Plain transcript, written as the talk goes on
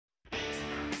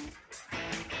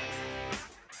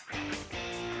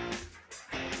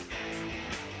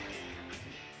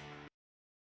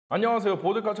안녕하세요.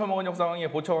 보드카 처먹은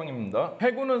역사강의 보처강입니다.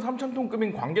 해군은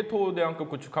 3,000톤급인 광개토대왕급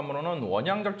구축함으로는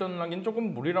원양작전을 하긴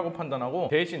조금 무리라고 판단하고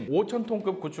대신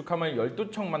 5,000톤급 구축함을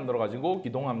 12척 만들어가지고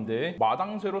기동함대에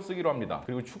마당쇠로 쓰기로 합니다.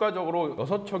 그리고 추가적으로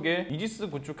 6척의 이지스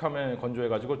구축함을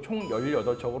건조해가지고 총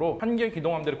 18척으로 한 개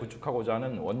기동함대를 구축하고자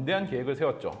하는 원대한 계획을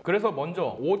세웠죠. 그래서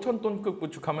먼저 5,000톤급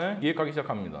구축함을 기획하기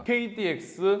시작합니다.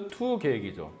 KDX-2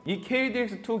 계획이죠. 이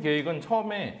KDX-2 계획은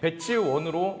처음에 배치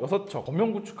 1으로 6척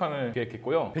검용 구축함을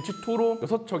계획했고요. 배치 2로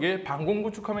 6척의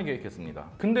방공구축함을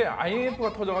계획했습니다. 근데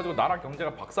IMF가 터져가지고 나라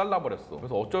경제가 박살나버렸어.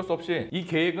 그래서 어쩔 수 없이 이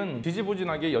계획은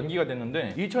지지부진하게 연기가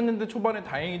됐는데 2000년대 초반에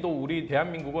다행히도 우리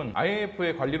대한민국은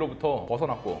IMF의 관리로부터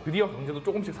벗어났고 드디어 경제도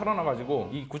조금씩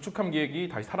살아나가지고 이 구축함 계획이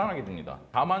다시 살아나게 됩니다.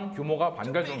 다만 규모가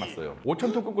반갈정 났어요.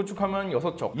 5,000톤급 구축함은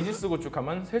 6척, 이지스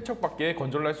구축함은 3척밖에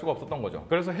건조를 할 수가 없었던 거죠.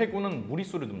 그래서 해군은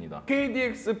무리수를 둡니다.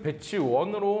 KDX 배치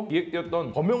 1으로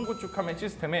기획되었던 검용구축함의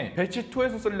시스템에 배치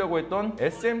 2에서 쓰려고 했던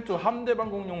SM2 함대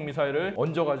방공용 미사일을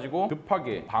얹어가지고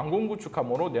급하게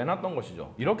방공구축함으로 내놨던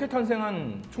것이죠. 이렇게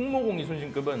탄생한 충무공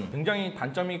이순신급은 굉장히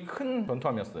단점이 큰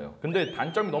전투함이었어요. 근데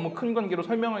단점이 너무 큰 관계로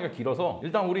설명하기가 길어서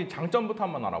일단 우리 장점부터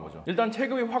한번 알아보죠. 일단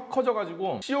체급이 확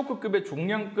커져가지고 C.O.K급의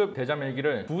중량급 대잠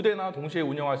헬기를 2대나 동시에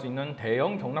운영할 수 있는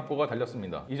대형 경납고가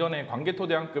달렸습니다. 이전에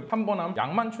광개토대왕급 한번함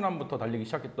양만춘함부터 달리기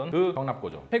시작했던 그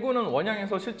경납고죠. 해군은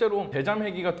원양에서 실제로 대잠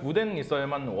헬기가 2대는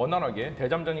있어야만 원활하게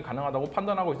대잠전이 가능하다고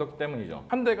판단하고 있었기 때문이죠.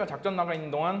 한 대가 작전 나가 있는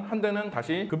동안 한 대는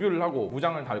다시 급유를 하고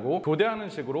무장을 달고 교대하는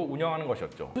식으로 운영하는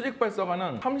것이었죠. 수직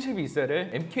발사관은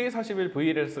 32셀에 MK41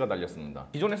 VLS가 달렸습니다.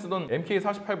 기존에 쓰던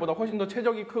MK48보다 훨씬 더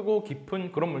최적이 크고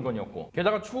깊은 그런 물건이었고,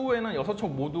 게다가 추후에는 6척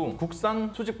모두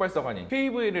국산 수직 발사관인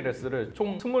KVLS를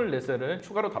총 24셀을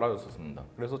추가로 달아줬었습니다.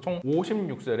 그래서 총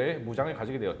 56셀의 무장을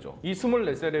가지게 되었죠. 이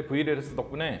 24셀의 VLS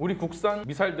덕분에 우리 국산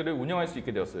미사일들을 운영할 수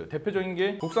있게 되었어요. 대표적인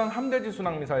게 국산 함대지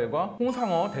순항 미사일과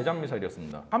홍상어 대잠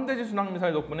미사일이었습니다. 함대지 순항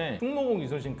미사일 덕분에 충무공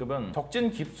이순신급은 적진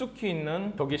깊숙이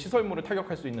있는 적의 시설물을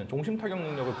타격할 수 있는 종심 타격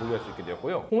능력을 보유할 수 있게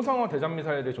되었고요. 홍상어 대잠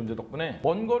미사일의 존재 덕분에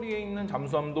먼 거리에 있는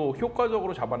잠수함도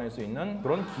효과적으로 잡아낼 수 있는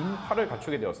그런 긴 팔을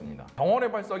갖추게 되었습니다.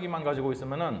 경월의 발사기만 가지고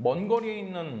있으면은 먼 거리에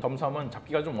있는 잠수함은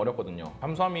잡기가 좀 어렵거든요.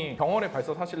 잠수함이 경월의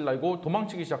발사 사실을 알고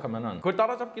도망치기 시작하면은 그걸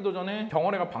따라잡기도 전에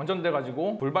경월해가 방전돼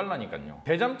가지고 불발나니까요.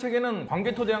 대잠 체계는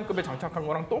광개토대왕급에 장착한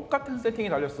거랑 똑같은 세팅이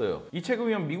달렸어요. 이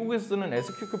체급이면 미국에서 쓰는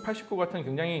SQQ-89 같은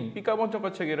굉장히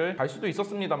삐까번쩍한 체계를 달 수도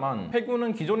있었습니다만,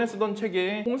 해군은 기존에 쓰던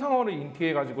체계에 홍상어를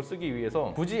인티해가지고 쓰기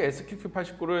위해서 굳이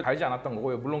SQQ-89를 달지 않았던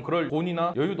거고요. 물론 그럴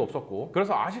돈이나 여유도 없었고,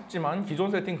 그래서 아쉽지만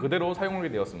기존 세팅 그대로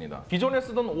사용하게 되었습니다. 기존에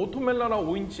쓰던 오토멜라라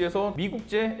 5인치에서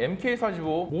미국제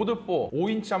MK45 모드4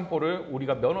 5인치 함포를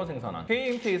우리가 면허 생산한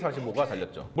KMK45가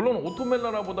달렸죠. 물론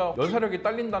오토멜라라보다 연사력이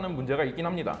딸린다는 문제가 있긴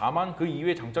합니다. 다만 그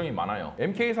이외의 장점이 많아요.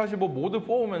 MK45 모드4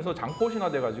 오면서 장포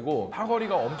신화돼가지고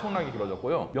사거리가 엄청나게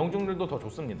길어졌고요. 명중률도 더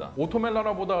좋습니다.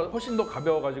 오토멜라라보다 훨씬 더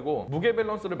가벼워가지고 무게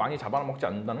밸런스를 많이 잡아먹지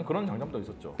않는다는 그런 장점도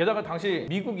있었죠. 게다가 당시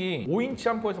미국이 5인치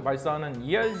함포에서 발사하는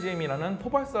ERGM이라는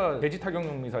포발사 대지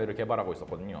타격용 미사일을 개발하고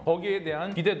있었거든요. 거기에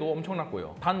대한 기대도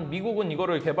엄청났고요. 단 미국은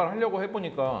이거를 개발하려고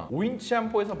해보니까 5인치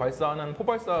함포에서 발사하는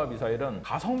포발사 미사일은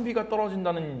가성비가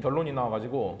떨어진다는 결론이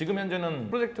나와가지고 지금 현재는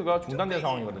프로젝트가 중단된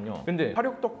상황이거든요. 근데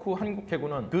화력 덕후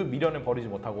한국해군은 그 미련을 버리지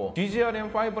못하고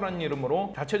GGRM-5라는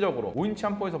이름으로 자체적으로 5인치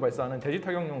함포에서 발사하는 대지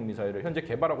타격용 미사일을 현재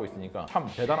개발하고 있으니까 참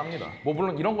대단합니다. 뭐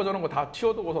물론 이런 거 저런 거 다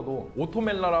치워두고서도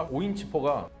오토멜라라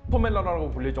 5인치포가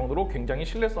오토멜라라고 불릴 정도로 굉장히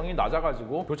신뢰성이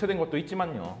낮아가지고 교체된 것도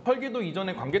있지만요. 설계도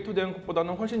이전의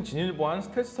광개토대왕급보다는 훨씬 진일보한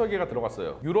스텔스 설계가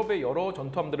들어갔어요. 유럽의 여러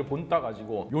전투함들을 본따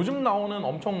가지고 요즘 나오는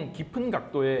엄청 깊은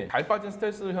각도의 잘 빠진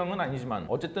스텔스형은 아니지만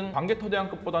어쨌든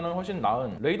광개토대왕급보다는 훨씬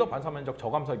나은 레이더 반사면적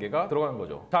저감 설계가 들어간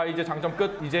거죠. 자, 이제 장점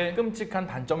끝. 이제 끔찍한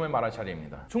단점을 말할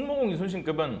차례입니다. 충무공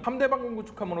이순신급은 함대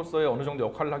방공구축함으로서의 어느 정도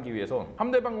역할을 하기 위해서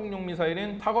함대 방공용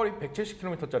미사일인 사거리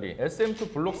 170km짜리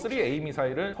SM2 블록 3A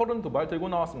미사일을 32발 들고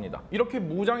나왔습니다. 이렇게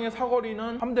무장의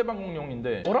사거리는 함대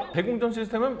방공용인데 대공전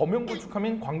시스템은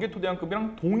검용구축함인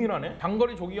광개토대왕급이랑 동일하네?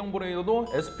 장거리 조기경보 레이더도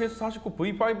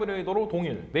SPS-49V5 레이더로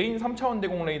동일, 메인 3차원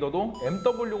대공 레이더도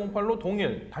MW08로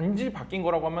동일. 단지 바뀐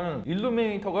거라고 하면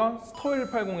일루미네이터가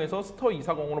스터180에서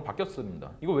스터240으로 바뀌었습니다.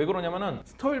 이거 왜 그러냐면은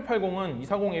스터180은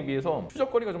 240에 비해서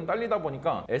추적거리가 좀 딸리다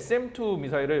보니까 SM2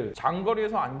 미사일을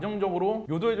장거리에서 안정적으로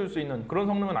유도해줄 수 있는 그런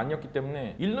성능은 아니었기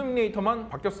때문에 일루미네이터만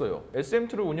바뀌었어요.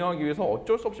 SM2를 운영하기 위해서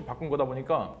어쩔 수 없이 바꾼 거다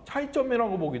보니까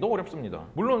차이점이라고 보기도 어렵습니다.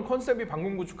 물론 컨셉이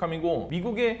방공구축함이고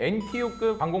미국의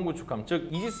NTU급 방공구축함, 즉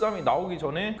이지스함이 나오기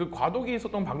전에 그 과도기에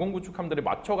있었던 방공구축함들에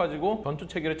맞춰가지고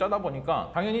전투체계를 짜다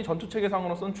보니까 당연히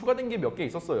전투체계상으로서는 추가된 게 몇 개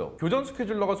있었어요. 교전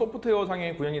스케줄러가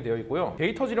소프트웨어상에 구현이 되어 있고요.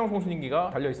 데이터 지령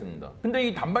송신기가 달려 있습니다. 근데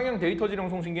이 단방향 데이터 지령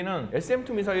송신기는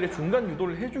SM2 미사일의 중간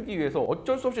유도를 해주기 위해서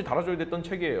어쩔 수 없이 달아줘야 됐던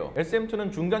체계예요.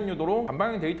 SM2는 중간 중간 유도로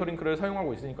반방향 데이터 링크를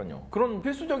사용하고 있으니까요. 그런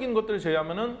필수적인 것들을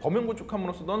제외하면은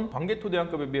범용구축함으로 쓰던 광개토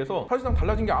대항급에 비해서 사실상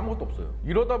달라진 게 아무것도 없어요.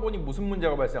 이러다 보니 무슨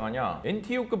문제가 발생하냐?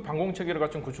 NTU급 방공 체계를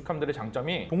갖춘 구축함들의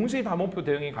장점이 동시 다목표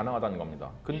대응이 가능하다는 겁니다.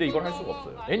 근데 이걸 할 수가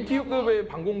없어요. NTU급의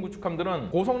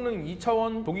방공구축함들은 고성능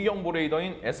 2차원 조기경보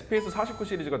레이더인 SPS-49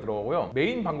 시리즈가 들어가고요.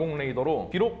 메인 방공 레이더로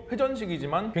비록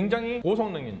회전식이지만 굉장히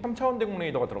고성능인 3차원 대공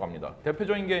레이더가 들어갑니다.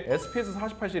 대표적인 게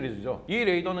SPS-48 시리즈죠. 이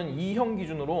레이더는 2형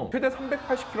기준으로 최대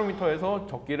 380km에서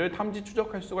적기를 탐지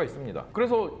추적할 수가 있습니다.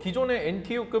 그래서 기존의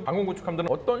NTU급 방공구축함들은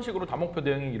어떤 식으로 다목표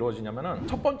대응이 이루어지냐면은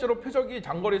첫 번째로 표적이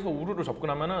장거리에서 우르르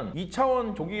접근하면은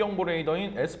 2차원 조기경보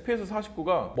레이더인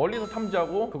SPS-49가 멀리서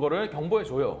탐지하고 그거를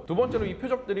경보해줘요. 두 번째로 이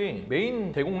표적들이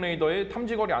메인 대공 레이더의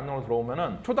탐지거리 안으로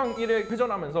들어오면은 초당 1회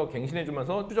회전하면서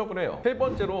갱신해주면서 추적을 해요. 세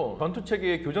번째로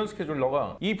전투체계의 교전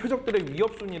스케줄러가 이 표적들의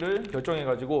위협 순위를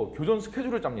결정해가지고 교전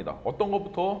스케줄을 짭니다. 어떤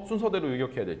것부터 순서대로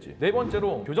유격해야 될지. 네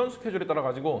번째로 교전 스케줄에 따라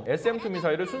가지고 SM-2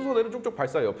 미사일을 순서대로 쭉쭉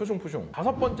발사해요. 푸슝푸슝.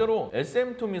 다섯 번째로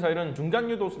SM-2 미사일은 중간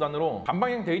유도 수단으로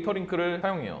반방향 데이터 링크를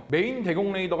사용해요. 메인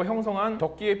대공 레이더가 형성한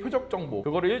적기의 표적 정보,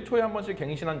 그거를 1초에 한 번씩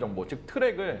갱신한 정보, 즉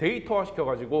트랙을 데이터화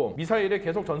시켜가지고 미사일에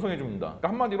계속 전송해줍니다. 그러니까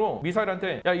한마디로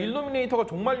미사일한테 야 일루미네이터가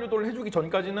종말 유도를 해주기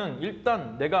전까지는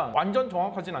일단 내가 완전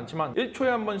정확하진 않지만 1초에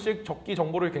한 번씩 적기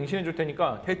정보를 갱신해줄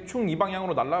테니까 대충 이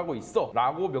방향으로 날아가고 있어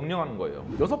라고 명령하는 거예요.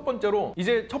 여섯 번째로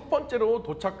이제 첫 번째로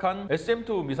도착한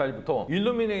SM-2 미사일부터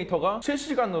일루미네이터가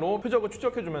실시간으로 표적을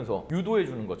추적해주면서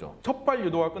유도해주는 거죠. 첫 발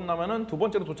유도가 끝나면은 두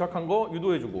번째로 도착한 거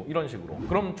유도해주고 이런 식으로.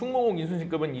 그럼 충무공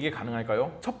이순신급은 이게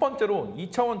가능할까요? 첫 번째로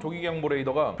 2차원 조기경보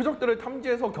레이더가 표적들을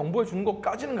탐지해서 경보해주는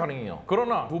것까지는 가능해요.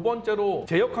 그러나 두 번째로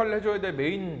제 역할을 해줘야 될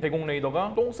메인 대공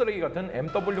레이더가 똥쓰레기 같은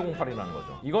MW08이라는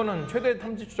거죠. 이거는 최대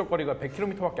탐지 추적거리가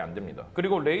 100km밖에 안 됩니다.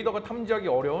 그리고 레이더가 탐지하기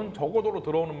어려운 저고도로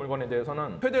들어오는 물건에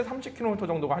대해서는 최대 30km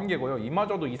정도가 한계고요.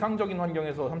 이마저도 이상적인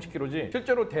환경에서 30km지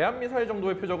실제로 대한미사일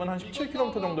정도의 표적은 한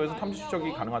 17km 정도에서 탐지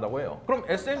추적이 가능하다고 해요. 그럼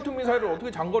SM-2 미사일을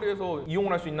어떻게 장거리에서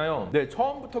이용을 할 수 있나요? 네,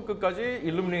 처음부터 끝까지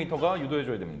일루미네이터가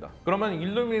유도해줘야 됩니다. 그러면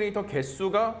일루미네이터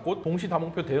개수가 곧 동시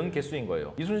다목표 대응 개수인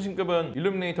거예요. 이순신급은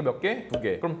일루미네이터 몇 개?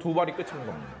 2개. 그럼 두 발이 끝인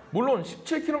겁니다. 물론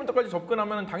 17km까지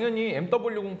접근하면 당연히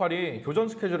MW08이 교전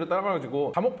스케줄에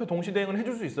따라가지고 다목표 동시 대응을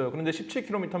해줄 수 있어요. 그런데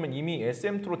 17km면 이미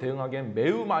SM-2로 대응하기엔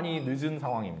매우 많이 늦은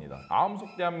상황입니다.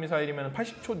 아음속 대함 미사일이면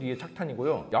 80초 뒤에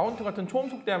착탄이고요. 야운트 같은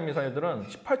초음속 대함 미사일들은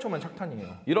 18초면 착탄이에요.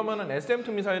 이러면은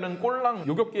SM-2 미사일은 꼴랑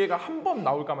요격 기회가 한 번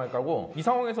나올까 말까고 이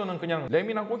상황에서는 그냥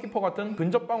램이나 골키퍼 같은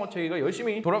근접 방어 체계가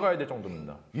열심히 돌아가야 될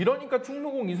정도입니다. 이러니까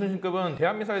충무공 이순신급은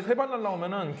대함 미사일 3발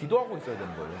날라오면은 기도하고 있어야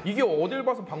되는 거예요. 이게 어딜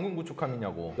봐서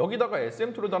방공구축함이냐고. 여기다가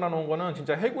SM-2를 달아놓은 거는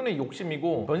진짜 해군의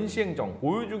욕심이고 전시행정,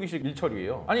 보여주기식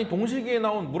일처리예요. 아니 동시기에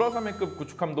나온 무라사메급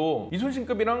구축함도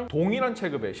이순신급이랑 동일한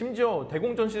체급에, 심지어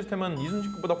대공전 시스템은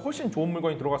이순신급보다 훨씬 좋은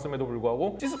물건이 들어갔음에도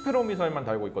불구하고 시스페로 미사일만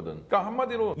달고 있거든. 그러니까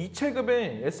한마디로 이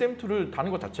체급의 SM-2를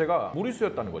다는 것 자체가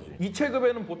무리수였다는 거지. 이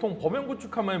체급에는 보통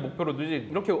범용구축함을 목표로 두지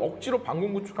이렇게 억지로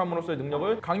방공구축함으로서의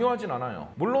능력을 강요하진 않아요.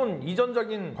 물론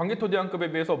이전작인 광개토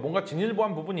대항급에 비해서 뭔가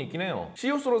진일보한 부분이 있긴 해요.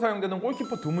 시우스로 사용되는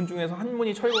골키퍼 두 문 중에서 한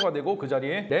문이 철거가 되고 그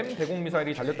자리에 램 대공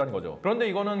미사일이 달렸다는 거죠. 그런데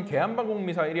이거는 개함방공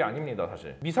미사일이 아닙니다.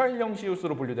 사실 미사일형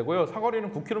시우스로 분류되고요.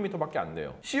 사거리는 9km밖에 안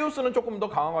돼요. 시우스는 조금 더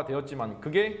강화가 되었지만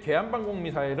그게 개함방공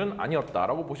미사일은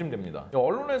아니었다라고 보시면 됩니다.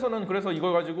 언론에서는 그래서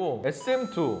이걸 가지고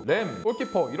SM-2, 램,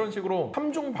 골키퍼 이런 식으로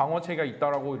 3중 방어체가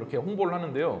있다라고 이렇게 홍보를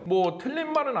하는데요. 뭐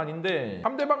틀린 말은 아닌데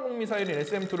 3대 방공 미사일인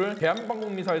SM-2를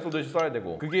대한방공 미사일 쏘듯이 쏴야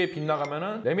되고 그게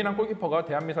빗나가면은 램이랑 골키퍼가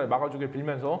대한미사일 막아주길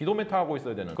빌면서 기도메타 하고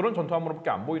있어야 되는 그런 전투함으로밖에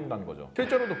안 보인다는 거죠.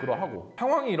 실제로도 그러하고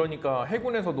상황이 이러니까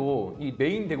해군에서도 이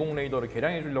메인 대공 레이더를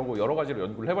개량해 주려고 여러 가지로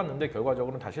연구를 해봤는데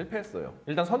결과적으로는 다 실패했어요.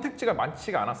 일단 선택지가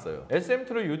많지가 않았어요.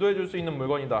 SM-2를 유도해 줄 수 있는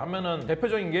물건이다 하면은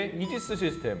대표적인 게 이지스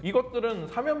시스템. 이것들은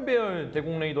사면배열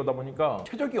대공 레이더다 보니까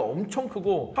최적이 엄청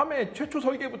크고 함의 최초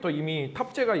설계부터 이미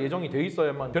탑재가 예정이 돼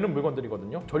있어야만 되는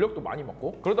물건들이거든요. 전력도 많이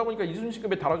먹고 그러다 보니까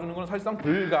이순신급에 달아주는 건 사실상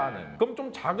불가능. 그럼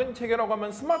좀 작은 체계라고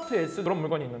하면 스마트 S 그런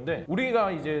물건이 있는데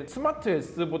우리가 이제 스마트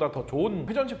S보다 더 좋은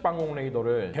회전식 방공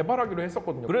레이더를 개발하기로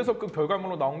했었거든요. 그래서 그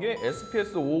결과물로 나온 게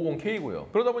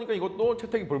SPS-550K고요. 그러다 보니까 이것도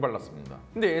채택이 불발랐습니다.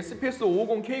 근데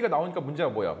SPS-550K가 나오니까 문제가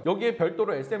뭐야? 여기에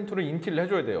별도로 SM-2를 인티를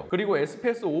해줘야 돼요. 그리고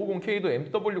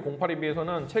SPS-550K도 MW08에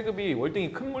비해서는 체급이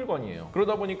월등히 큰 물건이에요.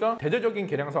 그러다 보니까 대대적인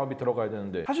개량 사업이 들어가야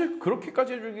되는데 사실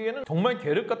그렇게까지 해주기에는 정말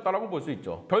계륵 같다라고 볼 수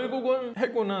있죠. 결국은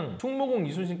해군은 충무공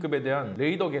이순신급에 대한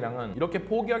레이더 개량은 이렇게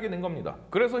포기하게 된 겁니다.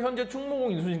 그래서 현재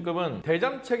충무공 이순신급은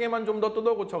대잠 체계만 좀 더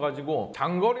뜯어 고쳐가지고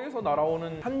장거리에서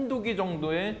날아오는 한두 기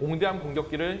정도의 공대함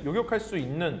공격기를 요격할 수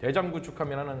있는 대잠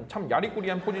구축함이라는 참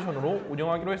야리꾸리한 포지션으로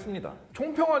운영하기로 했습니다.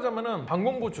 총평하자면은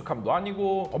방공구축함도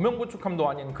아니고 범용구축함도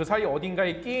아닌 그 사이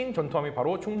어딘가에 끼인 전투함이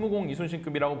바로 충무공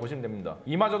이순신급이라고 보시면 됩니다.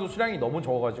 이마저 가자마자도 수량이 너무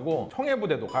적어가지고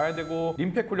청해부대도 가야 되고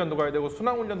림팩 훈련도 가야 되고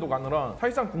순항 훈련도 가느라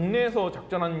사실상 국내에서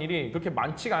작전하는 일이 그렇게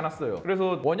많지가 않았어요.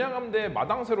 그래서 원양함대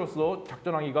마당새로서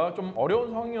작전하기가 좀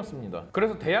어려운 상황이었습니다.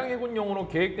 그래서 대양해군용으로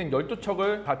계획된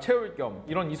 12척을 다 채울 겸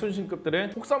이런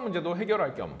이순신급들의 혹사 문제도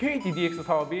해결할 겸 KDDX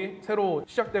사업이 새로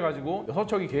시작돼가지고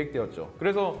 6척이 계획되었죠.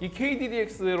 그래서 이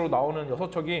KDDX로 나오는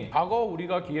 6척이 과거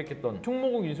우리가 기획했던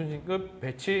충무공 이순신급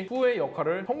배치 후의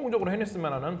역할을 성공적으로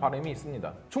해냈으면 하는 바람이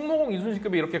있습니다. 충무공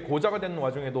이순신급이 이렇게 고자가 되는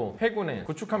와중에도 해군의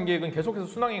구축함 계획은 계속해서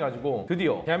순항해가지고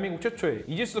드디어 대한민국 최초의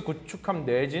이지스 구축함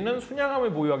내지는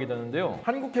순양함을 보유하게 되는데요.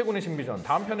 한국해군의 신비전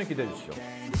다음 편을 기대해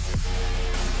주시죠.